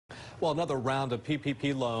Well, another round of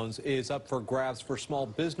PPP loans is up for grabs for small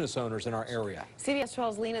business owners in our area.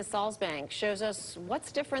 CBS12's Lena Salzbank shows us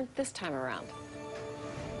what's different this time around.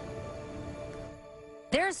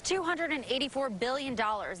 There's $284 billion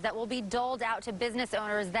that will be doled out to business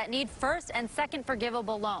owners that need first and second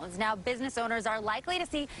forgivable loans. Now, business owners are likely to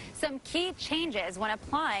see some key changes when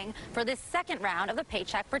applying for this second round of the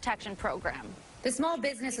Paycheck Protection Program. The Small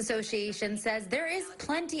Business Association says there is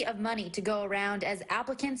plenty of money to go around as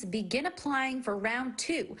applicants begin applying for round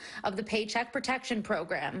 2 of the Paycheck Protection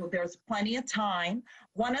Program. There's plenty of time.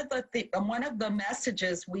 One of the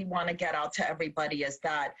messages we want to get out to everybody is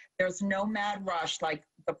that there's no mad rush like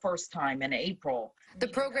the first time in April. The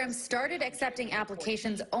program started accepting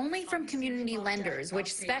applications only from community lenders,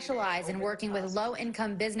 which specialize in working with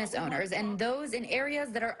low-income business owners and those in areas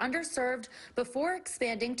that are underserved before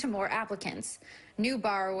expanding to more applicants. New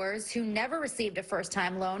borrowers who never received a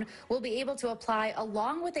first-time loan will be able to apply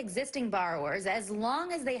along with existing borrowers as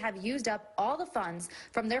long as they have used up all the funds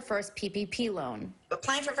from their first PPP loan.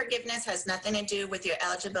 Applying for forgiveness has nothing to do with your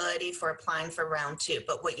eligibility for applying for round 2.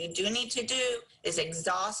 But what you do need to do is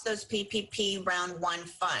exhaust those PPP round 1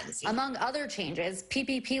 funds. Among other changes,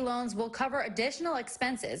 PPP loans will cover additional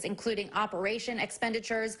expenses, including operation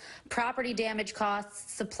expenditures, property damage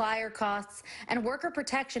costs, supplier costs, and worker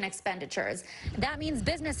protection expenditures. That means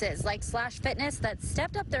businesses like Slash Fitness that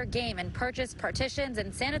stepped up their game and purchased partitions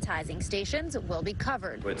and sanitizing stations will be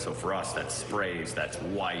covered. So for us, that's sprays, that's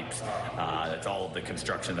wipes, that's all of the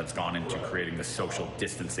construction that's gone into creating the social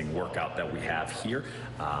distancing workout that we have here.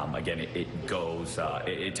 Again,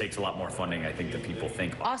 it takes a lot more funding, I think, than people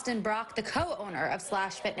think. Austin Brock, the co-owner of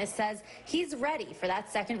Slash Fitness, says he's ready for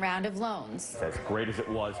that second round of loans. As great as it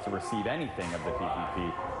was to receive anything of the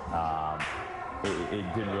PPP,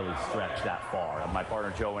 it didn't really stretch that far. My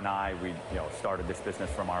partner Joe and I, we started this business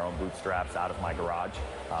from our own bootstraps out of my garage,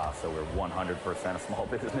 so we're 100% a small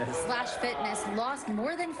business. Slash Fitness lost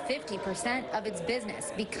more than 50% of its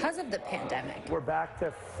business because of the pandemic. We're back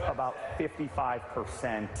to about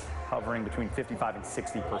 55%, hovering between 55 and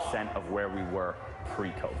 60% of where we were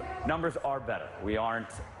pre-COVID. Numbers are better. We aren't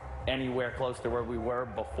anywhere close to where we were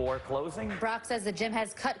before closing. Brock says the gym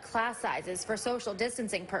has cut class sizes for social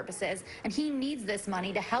distancing purposes, and he needs this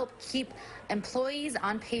money to help keep employees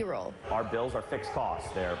on payroll. Our bills are fixed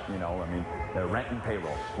costs. They're, they're rent and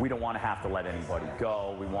payroll. We don't want to have to let anybody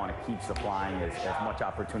go. We want to keep supplying as much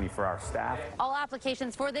opportunity for our staff. All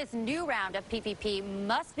applications for this new round of PPP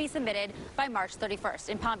must be submitted by March 31st.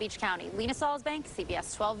 In Palm Beach County, Lena Salzbank,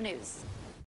 CBS 12 News.